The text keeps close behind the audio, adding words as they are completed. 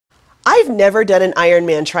I've never done an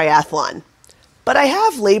Ironman triathlon, but I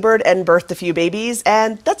have labored and birthed a few babies,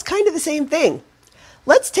 and that's kind of the same thing.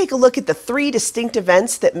 Let's take a look at the 3 distinct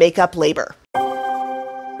events that make up labor.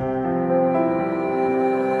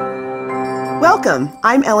 Welcome,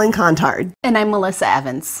 I'm Ellen Contard. And I'm Melissa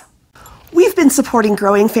Evans. We've been supporting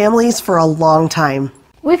growing families for a long time.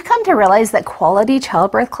 We've come to realize that quality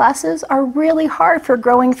childbirth classes are really hard for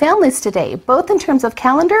growing families today, both in terms of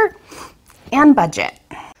calendar and budget.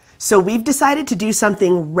 So we've decided to do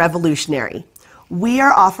something revolutionary. We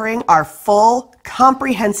are offering our full,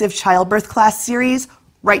 comprehensive childbirth class series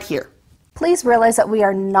right here. Please realize that we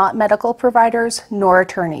are not medical providers nor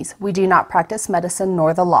attorneys. We do not practice medicine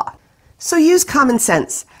nor the law. So use common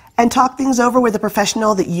sense and talk things over with a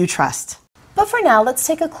professional that you trust. But for now, let's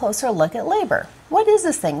take a closer look at labor. What is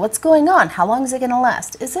this thing? What's going on? How long is it going to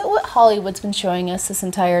last? Is it what Hollywood's been showing us this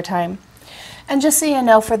entire time? And just so you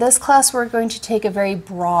know, for this class, we're going to take a very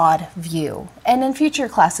broad view. And in future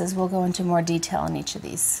classes, we'll go into more detail on each of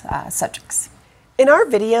these subjects. In our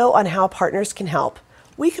video on how partners can help,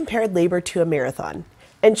 we compared labor to a marathon.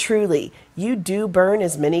 And truly, you do burn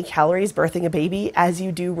as many calories birthing a baby as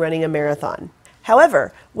you do running a marathon.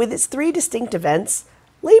 However, with its 3 distinct events,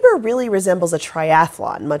 labor really resembles a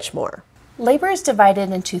triathlon much more. Labor is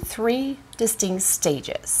divided into 3 distinct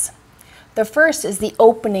stages. The first is the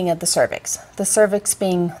opening of the cervix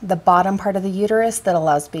being the bottom part of the uterus that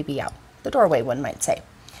allows baby out, the doorway one might say.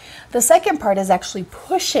 The second part is actually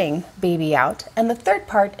pushing baby out, and the third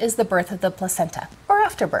part is the birth of the placenta, or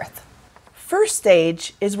afterbirth. First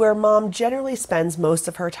stage is where mom generally spends most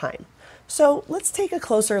of her time. So let's take a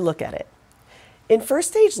closer look at it. In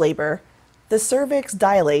first stage labor, the cervix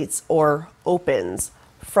dilates or opens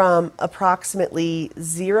from approximately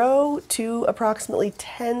 0 to approximately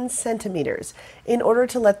 10 centimeters in order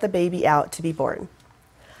to let the baby out to be born.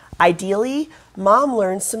 Ideally, mom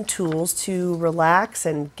learns some tools to relax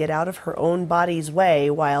and get out of her own body's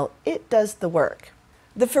way while it does the work.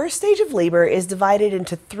 The first stage of labor is divided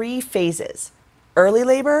into 3 phases: early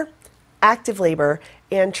labor, active labor,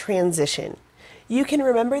 and transition. You can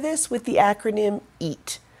remember this with the acronym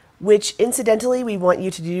EAT, which incidentally we want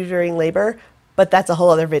you to do during labor, but that's a whole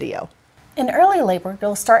other video. In early labor,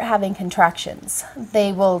 you'll start having contractions.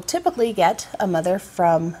 They will typically get a mother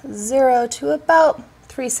from 0 to about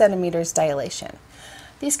 3 centimeters dilation.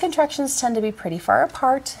 These contractions tend to be pretty far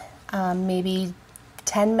apart, maybe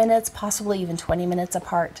 10 minutes, possibly even 20 minutes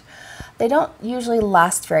apart. They don't usually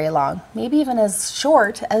last very long, maybe even as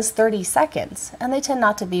short as 30 seconds, and they tend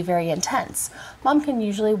not to be very intense. Mom can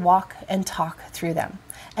usually walk and talk through them.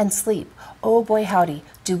 And sleep. Oh boy howdy,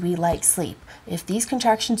 do we like sleep. If these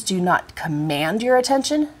contractions do not command your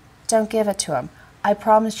attention, don't give it to them. I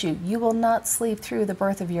promise you, you will not sleep through the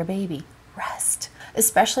birth of your baby. Rest.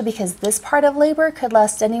 Especially because this part of labor could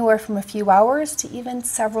last anywhere from a few hours to even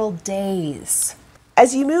several days.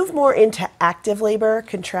 As you move more into active labor,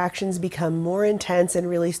 contractions become more intense and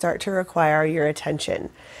really start to require your attention.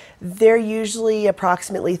 They're usually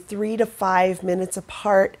approximately 3 to 5 minutes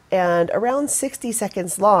apart and around 60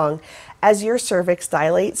 seconds long as your cervix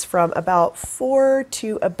dilates from about 4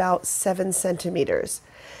 to about 7 centimeters.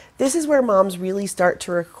 This is where moms really start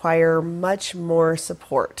to require much more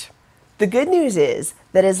support. The good news is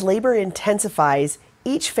that as labor intensifies,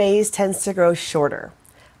 each phase tends to grow shorter.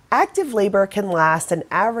 Active labor can last an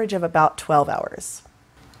average of about 12 hours.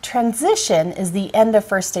 Transition is the end of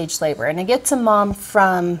first stage labor, and it gets a mom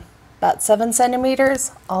from about 7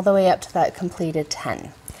 centimeters all the way up to that completed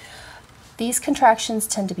 10. These contractions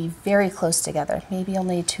tend to be very close together, maybe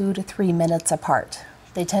only 2 to 3 minutes apart.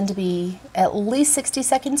 They tend to be at least 60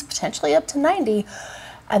 seconds, potentially up to 90,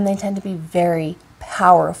 and they tend to be very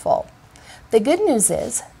powerful. The good news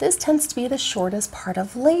is this tends to be the shortest part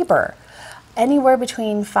of labor, anywhere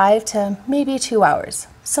between 5 to maybe 2 hours.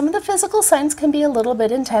 Some of the physical signs can be a little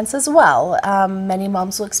bit intense as well. Many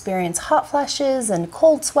moms will experience hot flashes and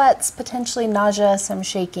cold sweats, potentially nausea, some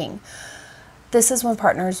shaking. This is when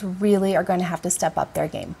partners really are going to have to step up their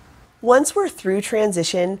game. Once we're through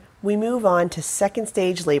transition, we move on to second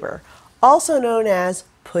stage labor, also known as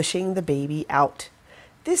pushing the baby out.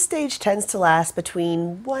 This stage tends to last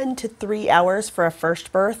between 1 to 3 hours for a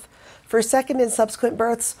first birth. For second and subsequent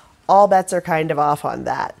births, all bets are kind of off on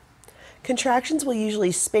that. Contractions will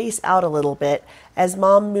usually space out a little bit as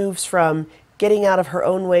mom moves from getting out of her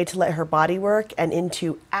own way to let her body work and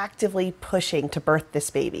into actively pushing to birth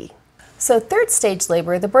this baby. So third stage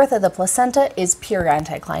labor, the birth of the placenta, is pure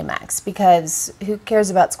anticlimax, because who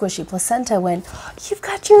cares about squishy placenta when you've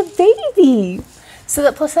got your baby? So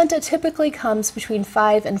the placenta typically comes between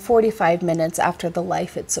 5 and 45 minutes after the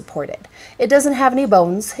life it's supported. It doesn't have any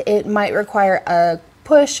bones. It might require a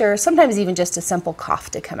push, or sometimes even just a simple cough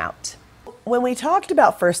to come out. When we talked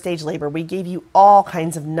about first stage labor, we gave you all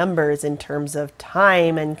kinds of numbers in terms of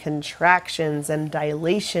time and contractions and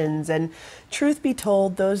dilations. And truth be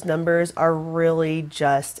told, those numbers are really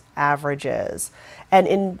just averages. And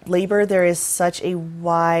in labor, there is such a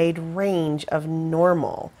wide range of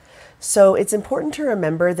normal. So it's important to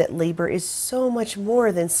remember that labor is so much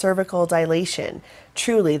more than cervical dilation.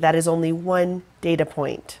 Truly, that is only one data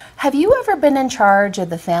point. Have you ever been in charge of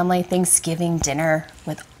the family Thanksgiving dinner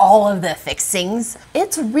with all of the fixings?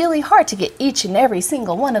 It's really hard to get each and every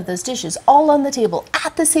single one of those dishes all on the table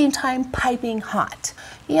at the same time, piping hot.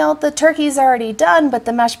 You know, the turkey's already done, but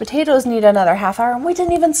the mashed potatoes need another half hour, and we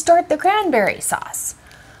didn't even start the cranberry sauce.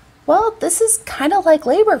 Well, this is kind of like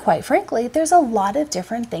labor, quite frankly. There's a lot of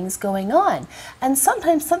different things going on, and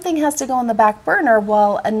sometimes something has to go on the back burner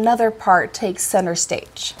while another part takes center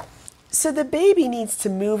stage. So the baby needs to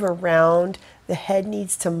move around, the head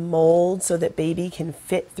needs to mold so that baby can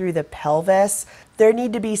fit through the pelvis. There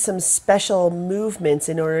need to be some special movements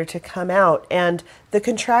in order to come out, and the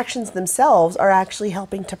contractions themselves are actually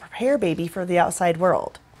helping to prepare baby for the outside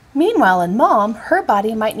world. Meanwhile, in mom, her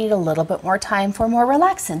body might need a little bit more time for more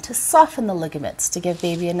relaxin to soften the ligaments to give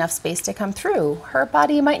baby enough space to come through. Her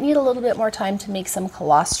body might need a little bit more time to make some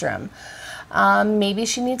colostrum. Maybe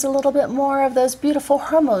she needs a little bit more of those beautiful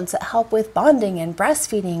hormones that help with bonding and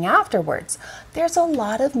breastfeeding afterwards. There's a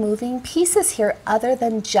lot of moving pieces here other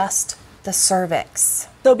than just the cervix.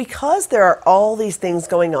 So because there are all these things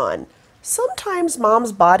going on, sometimes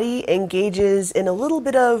mom's body engages in a little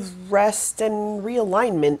bit of rest and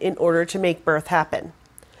realignment in order to make birth happen.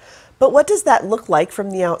 But what does that look like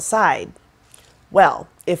from the outside? Well,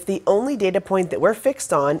 if the only data point that we're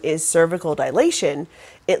fixed on is cervical dilation,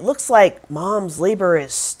 it looks like mom's labor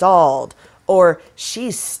is stalled or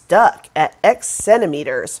she's stuck at X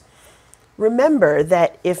centimeters. Remember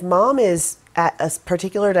that if mom is at a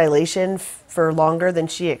particular dilation for longer than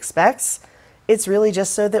she expects, it's really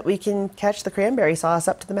just so that we can catch the cranberry sauce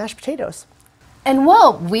up to the mashed potatoes. And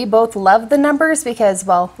while we both love the numbers because,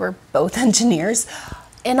 well, we're both engineers,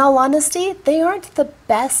 in all honesty, they aren't the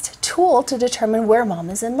best tool to determine where mom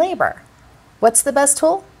is in labor. What's the best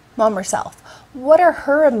tool? Mom herself. What are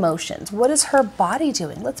her emotions? What is her body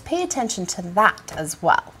doing? Let's pay attention to that as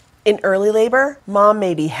well. In early labor, mom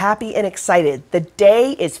may be happy and excited. The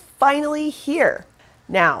day is finally here.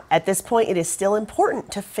 Now, at this point, it is still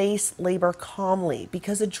important to face labor calmly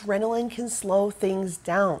because adrenaline can slow things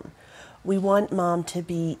down. We want mom to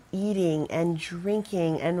be eating and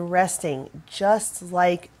drinking and resting just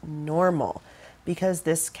like normal because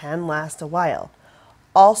this can last a while.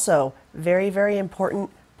 Also, very, very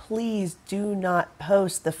important, please do not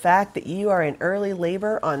post the fact that you are in early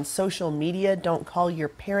labor on social media. Don't call your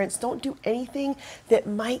parents. Don't do anything that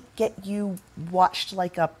might get you watched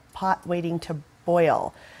like a pot waiting to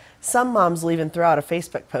boil. Some moms will even throw out a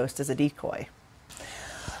Facebook post as a decoy.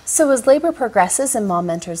 So as labor progresses and mom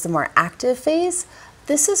enters the more active phase,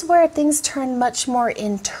 this is where things turn much more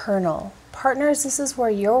internal. Partners, this is where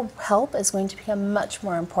your help is going to become much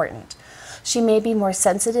more important. She may be more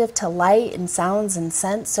sensitive to light and sounds and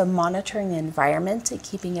scents, so monitoring the environment and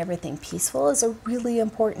keeping everything peaceful is a really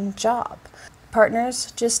important job.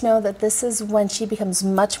 Partners, just know that this is when she becomes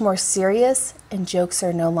much more serious and jokes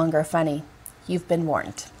are no longer funny. You've been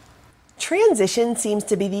warned. Transition seems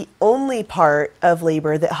to be the only part of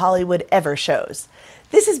labor that Hollywood ever shows.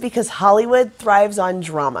 This is because Hollywood thrives on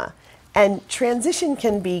drama, and transition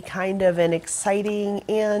can be kind of an exciting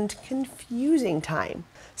and confusing time.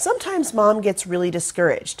 Sometimes mom gets really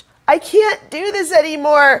discouraged. I can't do this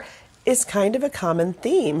anymore is kind of a common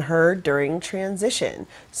theme heard during transition.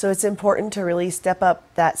 So it's important to really step up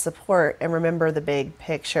that support and remember the big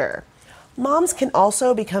picture. Moms can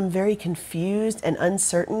also become very confused and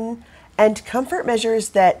uncertain, and comfort measures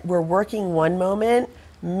that were working one moment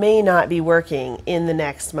may not be working in the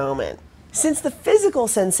next moment. Since the physical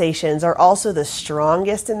sensations are also the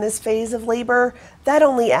strongest in this phase of labor, that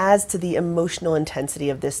only adds to the emotional intensity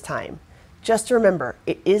of this time. Just remember,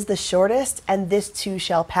 it is the shortest, and this too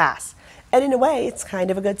shall pass. And in a way, it's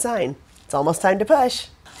kind of a good sign. It's almost time to push.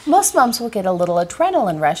 Most moms will get a little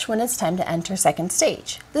adrenaline rush when it's time to enter second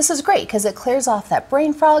stage. This is great because it clears off that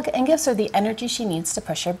brain fog and gives her the energy she needs to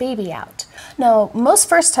push her baby out. Now, most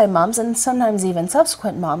first-time moms and sometimes even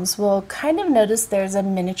subsequent moms will kind of notice there's a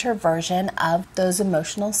miniature version of those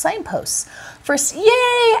emotional signposts. First, yay,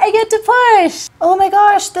 I get to push! Oh my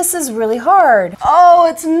gosh, this is really hard. Oh,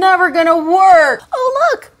 it's never gonna work. Oh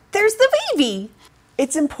look, there's the baby.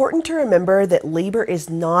 It's important to remember that labor is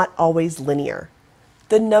not always linear.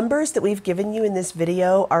 The numbers that we've given you in this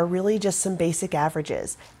video are really just some basic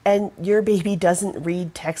averages, and your baby doesn't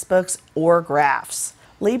read textbooks or graphs.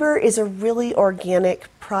 Labor is a really organic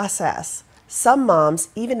process. Some moms,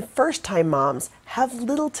 even first-time moms, have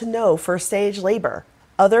little to no first-stage labor.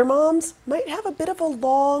 Other moms might have a bit of a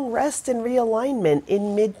long rest and realignment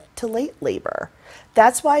in mid to late labor.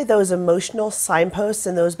 That's why those emotional signposts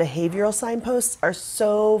and those behavioral signposts are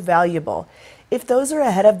so valuable. If those are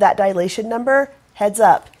ahead of that dilation number, heads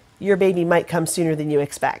up, your baby might come sooner than you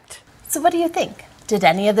expect. So what do you think? Did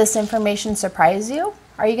any of this information surprise you?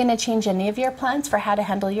 Are you going to change any of your plans for how to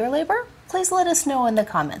handle your labor? Please let us know in the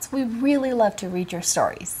comments. We really love to read your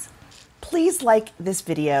stories. Please like this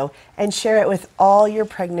video and share it with all your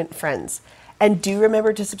pregnant friends. And do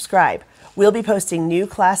remember to subscribe. We'll be posting new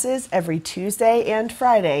classes every Tuesday and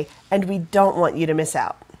Friday, and we don't want you to miss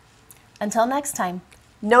out. Until next time,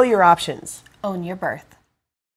 Know your options. own your birth.